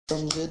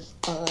from good.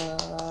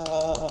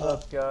 What's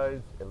up, guys?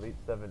 Elite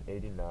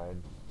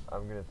 789.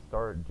 I'm gonna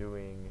start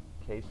doing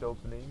case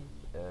openings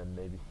and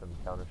maybe some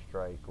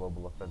Counter-Strike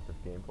Global Offensive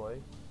gameplay.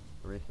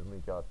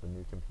 Recently got the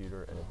new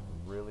computer and it's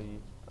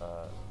really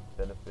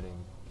benefiting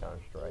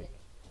Counter-Strike.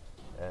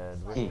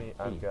 And with me,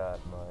 I've got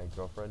my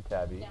girlfriend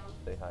Tabby.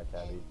 Say hi,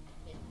 Tabby.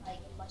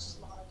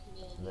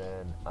 And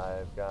then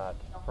I've got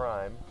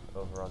Prime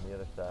over on the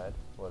other side.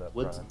 What up,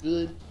 What's Prime?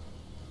 good?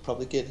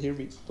 Probably can't hear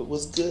me, but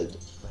what's good?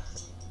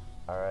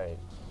 Alright,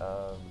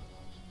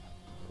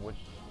 which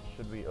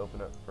should we open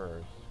up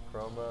first?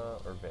 Chroma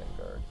or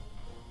Vanguard?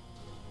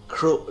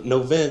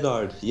 No,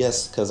 Vanguard.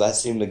 Yes, because I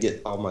seem to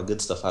get all my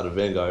good stuff out of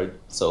Vanguard.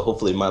 So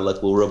hopefully my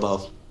luck will rub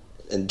off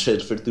and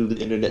transfer through the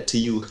internet to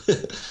you.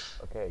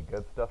 Okay,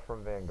 good stuff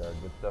from Vanguard.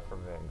 Good stuff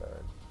from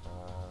Vanguard.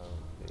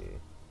 Let's see.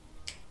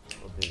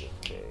 We'll do this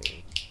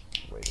case.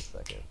 Wait a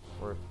second.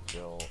 We're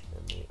still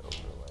in the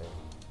overlay.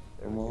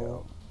 There we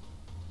go.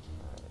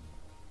 Alright.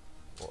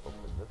 We'll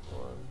open this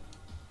one.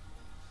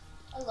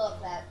 I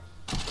love that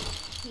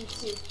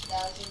P2000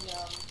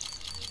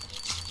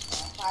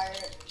 fire.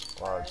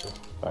 Wow,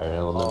 Fire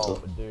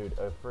elemental. Oh, dude,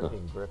 a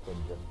freaking Griffin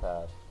just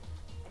passed.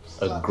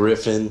 A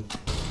Griffin. It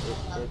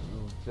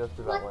just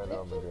about landed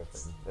on the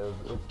Griffin.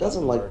 It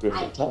Doesn't like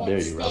Griffin. How dare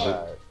you,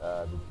 Robert?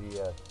 The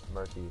GS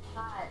Murky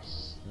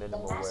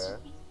minimal wear.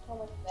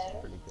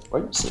 Pretty good. Why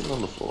are you sitting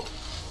on the floor?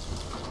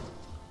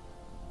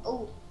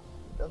 Oh.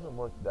 It doesn't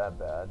look that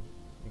bad.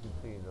 You can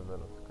see the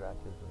little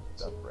scratches and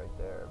stuff right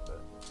there, but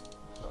it's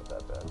not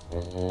that bad.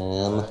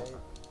 Alright,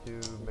 to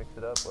mix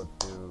it up, let's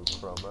do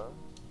Chroma.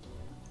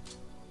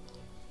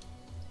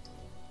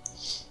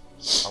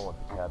 I want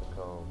the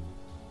catacomb.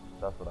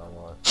 That's what I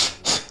want.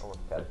 I want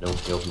the catacomb. No,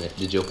 you open it.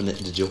 Did you open it?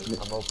 Did you open it?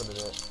 I'm opening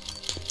it.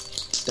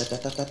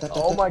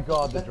 Oh my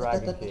god, the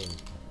Dragon King.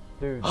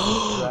 Dude,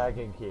 the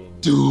Dragon King.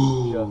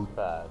 Dude. Just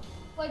passed.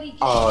 What did he get?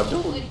 Oh,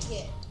 dude. What did he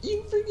get?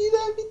 You freaking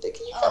had me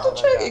thinking you got the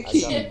Dragon I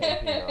King. got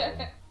an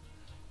MP9,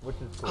 which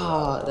is cool. I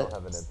don't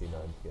have an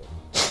MP9 skin.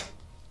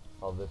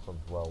 Oh, this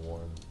one's well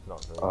worn. It's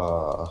not very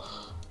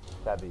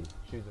Tabby,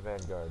 choose a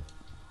Vanguard.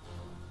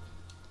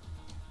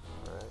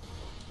 Alright,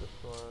 this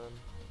one.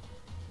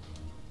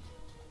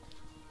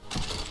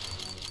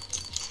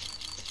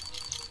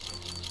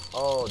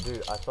 Oh,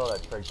 dude, I saw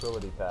that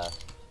Tranquility pass.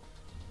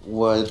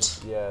 What?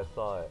 Yeah, I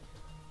saw it.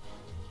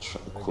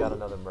 We got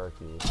another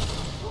Murky.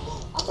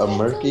 A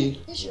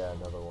Murky? Yeah,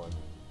 another one.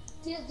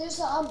 There's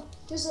New.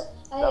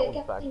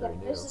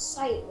 a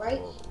site, right?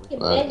 Well, You can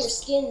ban your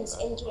skins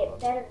and get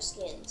better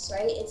skins,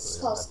 right? It's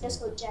called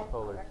CSGO Jack.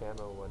 Polar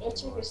Camo one.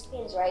 Enter your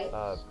skins, right?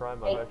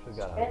 Prime, I've actually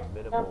got a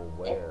minimal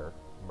wear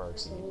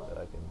Murky that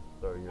I can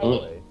throw your And way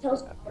it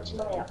tells you how after much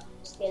money May.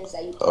 skins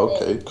that you put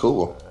Okay, in.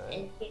 cool.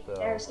 And get So,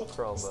 better skins.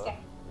 Chroma.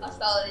 I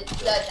saw it done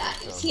that.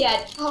 He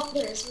had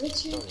Doppler's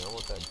Richard. Tony, I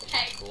want that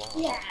Glock.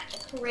 Yeah, the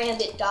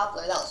Karambit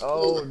Doppler. That was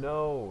Oh,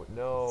 blue.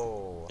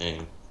 no.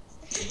 Dang.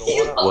 The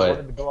one I What?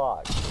 wanted the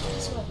Glock.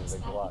 This And one's the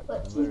got Glock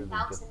put literally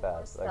 2,000 just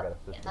passed. I got a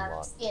system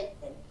lock. skin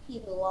and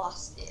he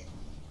lost it.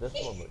 This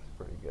one looks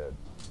pretty good.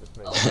 This Oh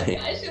makes my Dang.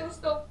 gosh, it was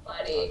so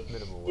funny.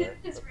 minimal wear.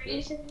 His That's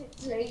rage, good.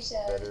 his rage,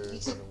 Better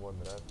than the one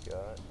that I've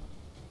got.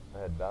 I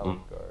had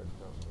Balance Guard.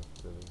 That one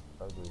looks really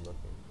ugly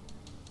looking.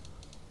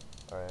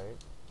 Alright.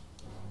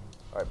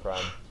 Alright,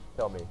 Prime.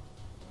 Tell me.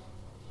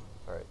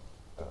 Alright.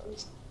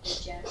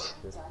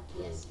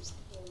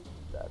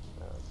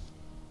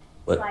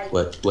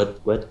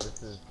 What?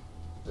 This is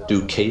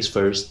Do case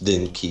first,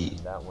 then key.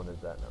 that one is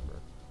that number.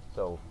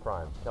 So,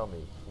 Prime, tell me,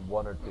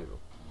 1 or 2?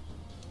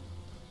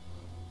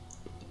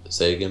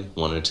 Say again,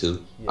 1 or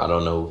 2? Yeah. I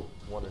don't know.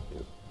 1 or 2.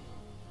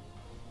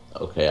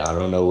 Okay, I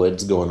don't know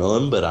what's going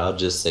on, but I'll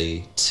just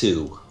say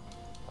 2.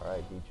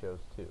 Alright, he chose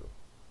 2.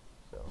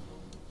 So,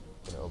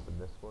 I'm gonna open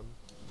this one.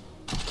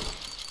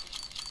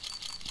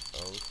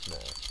 Oh snap.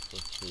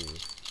 Let's see.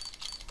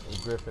 The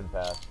Griffin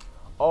passed.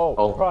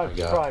 Oh, Prime, my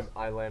God. Prime.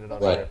 I landed on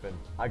What? a Griffin.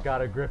 I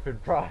got a Griffin,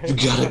 Prime. You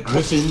got a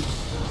Griffin?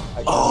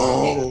 I got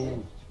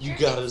Oh, you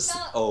got us.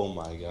 Oh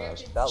my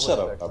gosh. that Shut was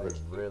up, actually Robert.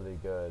 really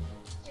good.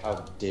 How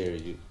dare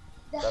you?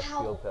 That's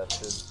field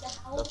tested.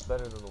 That's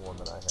better than the one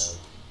that I have.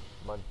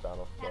 Mine's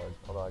battle scarred,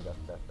 although I got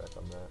stat track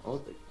on that. Oh,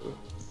 Dude,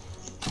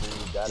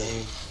 that dang,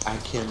 is, I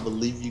can't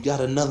believe you got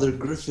another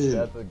Griffin.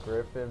 that's a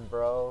Griffin,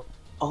 bro.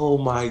 Oh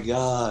my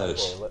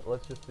gosh. Okay,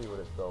 let's just see what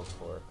it sells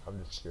for. I'm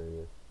just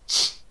curious.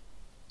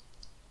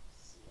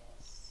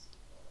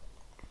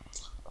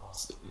 Oh,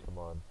 come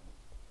on.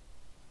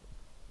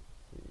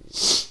 Let's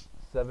see.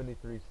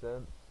 73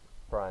 cents.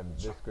 Prime,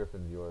 this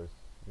Griffin's yours.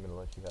 I'm gonna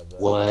let you have that.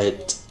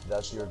 What?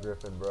 That's your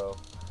Griffin, bro.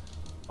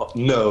 Oh,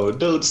 no,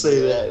 don't say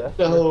that. That's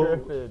your No.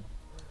 Griffin.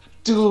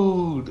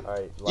 Dude.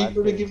 Alright, You last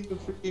gonna case. give me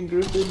a freaking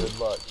Griffin? Good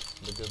luck.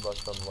 The good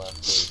luck's on the last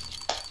case.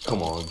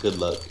 Come on, good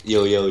luck.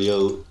 Yo.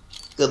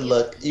 Good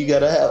luck. You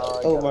gotta have.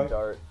 I Oh got a my.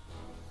 dart.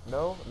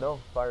 No,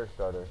 fire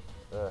starter.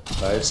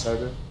 Fire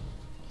starter?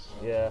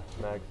 Yeah,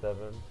 mag 7.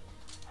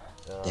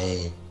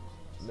 Dang.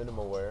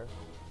 Minimal wear.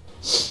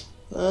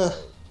 Uh,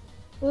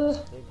 I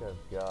think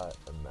I've got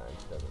a mag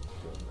 7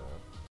 skin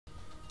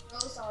now.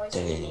 Rose always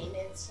Dang. name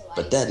it, so I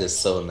But that is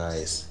so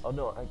nice. Oh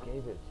no, I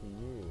gave it to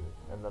you,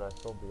 and then I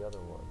sold the other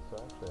one. So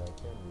actually, I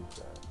can use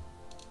that.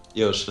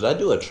 Yo, should I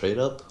do a trade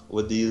up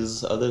with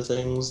these other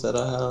things that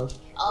I have?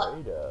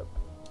 Trade up.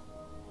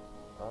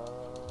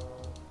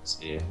 Let's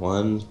see.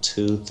 1,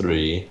 2,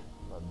 3,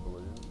 On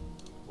blue.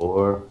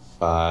 4,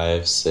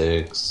 5,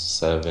 6,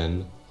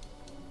 7,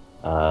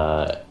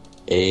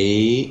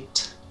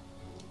 8,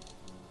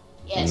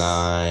 Yes.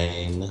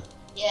 9.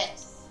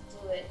 Yes.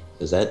 Do it.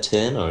 Is that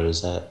 10 or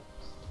is that?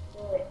 Do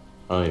it.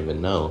 I don't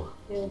even know.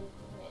 Do it.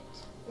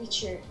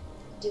 Richard,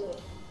 do it.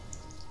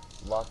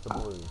 Lots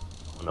of blues.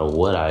 I don't know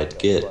what I'd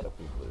get. Quite a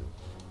few blues.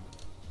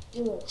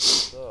 Do it.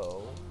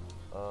 So,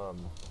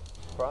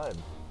 Prime,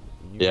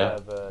 you Yeah.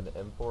 have an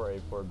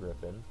M4A4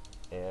 Griffin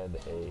and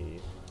a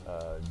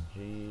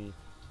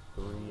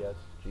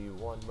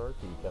G3SG1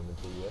 Murphy coming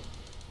to you.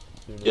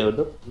 Soon Yo, as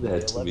don't do the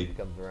that to 11th me.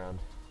 comes around.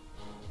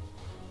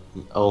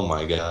 Oh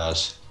my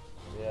gosh.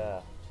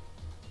 Yeah.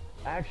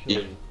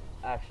 Actually,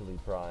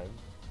 Prime.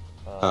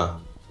 Huh.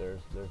 There's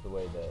a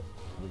way that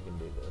we can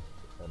do this,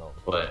 and I'll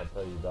What?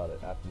 tell you about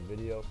it after the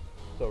video.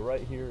 So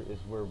right here is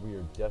where we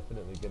are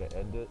definitely gonna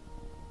end it.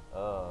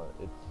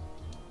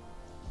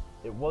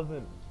 It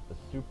wasn't a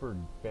super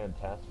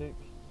fantastic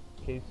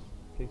case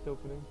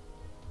opening.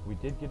 We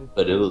did get it,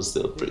 But it was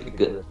still we did pretty get a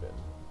good. Griffin,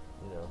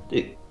 you know.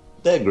 Dude,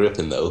 that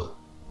Griffin though.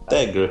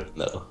 That Griffin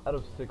though. Out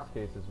of 6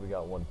 cases, we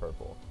got 1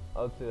 purple.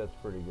 I would say that's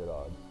pretty good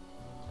odds.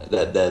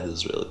 That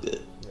is really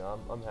good. You know,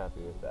 I'm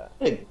happy with that.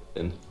 That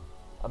Griffin.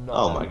 I'm not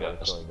Oh happy my with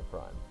gosh. going to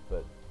Prime,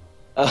 but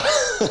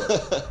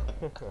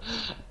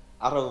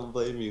I don't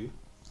blame you.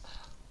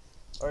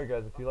 alright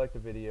guys, if you liked the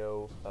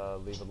video,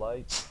 leave a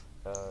like,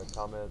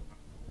 comment,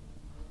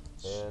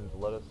 and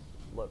let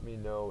me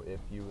know if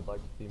you would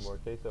like to see more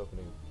case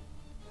openings.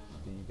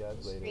 See you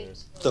guys later.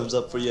 Thumbs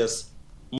up for yes.